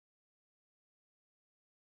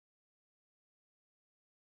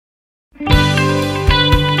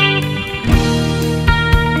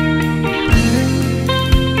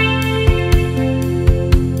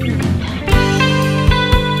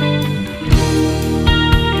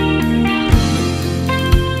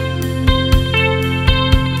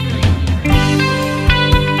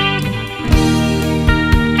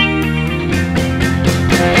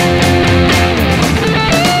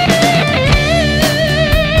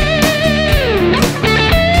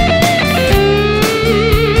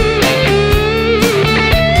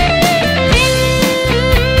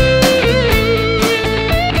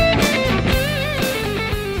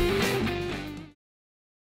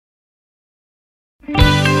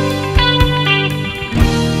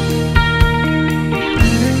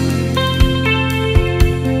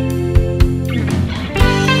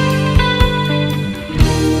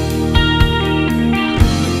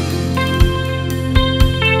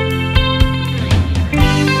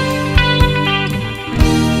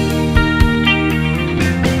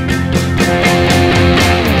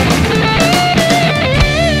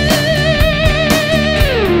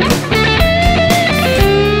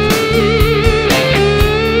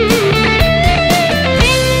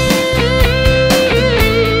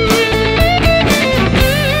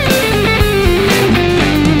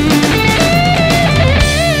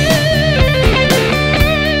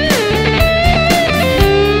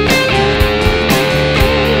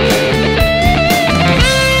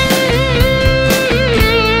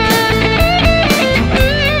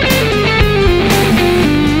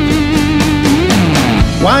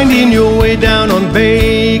Winding your way down on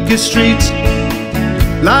Baker Street,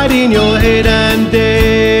 lighting your head and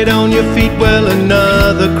dead on your feet. Well,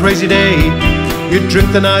 another crazy day. You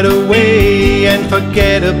drink the night away and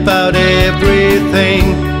forget about everything.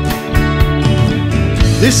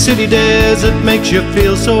 This city desert makes you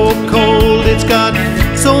feel so cold. It's got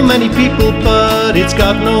so many people, but it's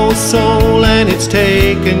got no soul. And it's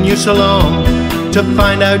taken you so long to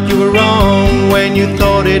find out you were wrong when you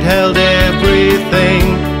thought it held everything.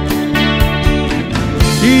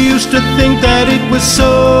 You used to think that it was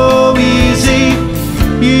so easy.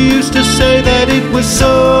 You used to say that it was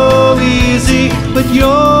so easy. But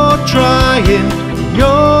you're trying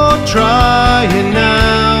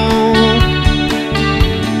now.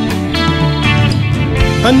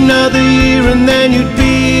 Another year and then you'd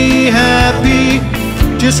be happy.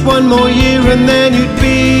 Just one more year and then you'd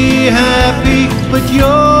be happy. But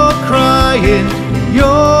you're crying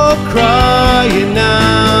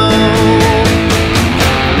now.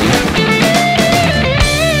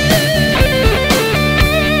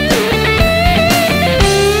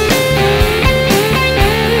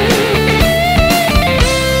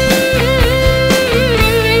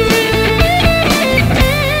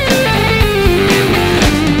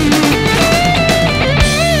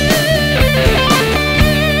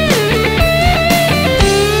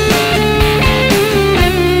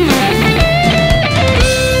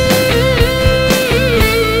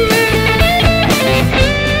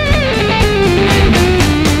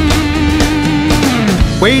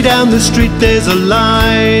 Way down the street there's a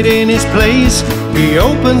light in his place. He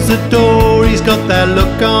opens the door, he's got that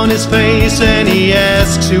look on his face, and he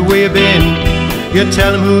asks you where you've been. You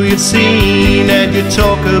tell him who you've seen, and you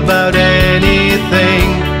talk about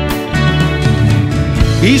anything.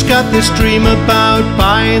 He's got this dream about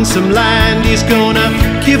buying some land. He's gonna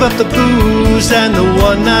give up the booze and the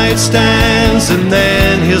one-night stands, and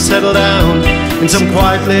then he'll settle down in some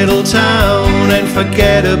quiet little town and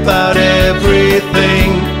forget about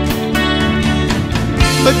everything.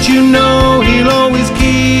 But you know he'll always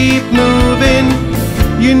keep moving.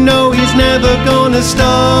 You know he's never gonna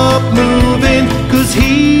stop moving, 'cause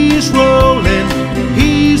he's rolling,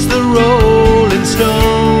 he's the rolling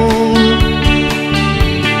stone.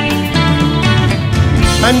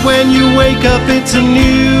 And when you wake up it's a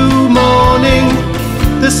new morning.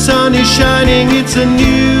 The sun is shining, it's a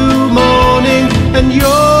new morning. And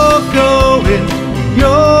you're